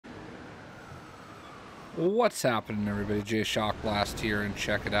What's happening, everybody? JayShockblast here, and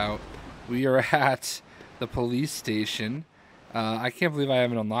check it out. We are at the police station. I can't believe I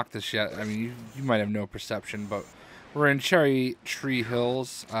haven't unlocked this yet. I mean, you might have no perception, but we're in Cherry Tree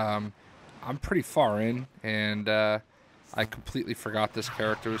Hills. I'm pretty far in, and I completely forgot this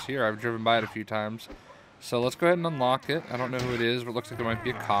character was here. I've driven by it a few times. So let's go ahead and unlock it. I don't know who it is, but it looks like it might be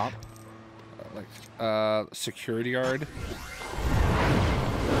a cop. Security guard.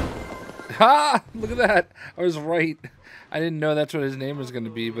 Ha! Look at that. I was right. I didn't know that's what his name was going to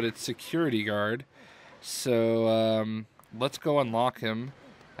be, but it's security guard. So, let's go unlock him.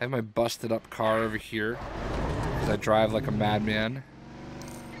 I have my busted up car over here because I drive like a madman.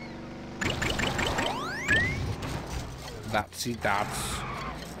 That's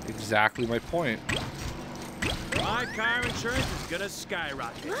exactly my point. My car insurance is gonna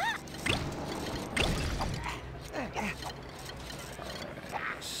skyrocket.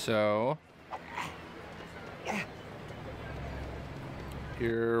 So,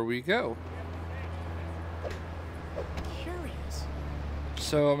 here we go. Curious.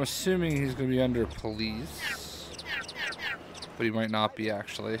 So I'm assuming he's going to be under police, but he might not be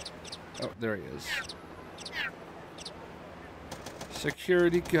actually. Oh, there he is.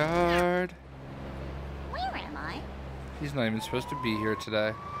 Security guard. Where am I? He's not even supposed to be here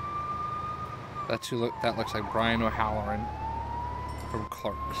today. That looks like Brian O'Halloran from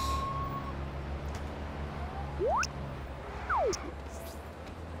Clerks.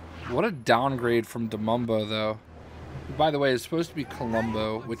 What a downgrade from Demumbo, though. By the way, it's supposed to be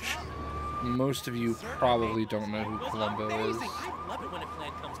Columbo, which most of you probably don't know who Columbo is.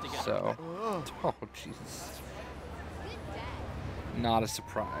 So, oh Jesus, not a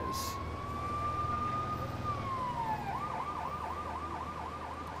surprise.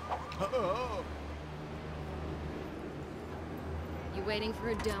 You waiting for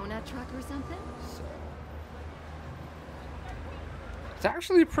a donut truck or something? It's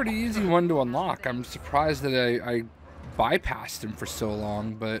actually a pretty easy one to unlock. I'm surprised that I bypassed him for so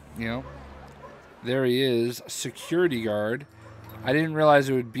long, but, you know, there he is, security guard. I didn't realize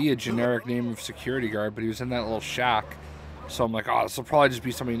it would be a generic name of security guard, but he was in that little shack. So I'm like, oh, this will probably just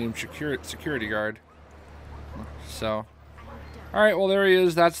be somebody named security guard. So, all right, well, there he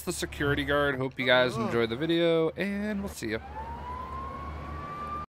is. That's the security guard. Hope you guys enjoyed the video, and we'll see you.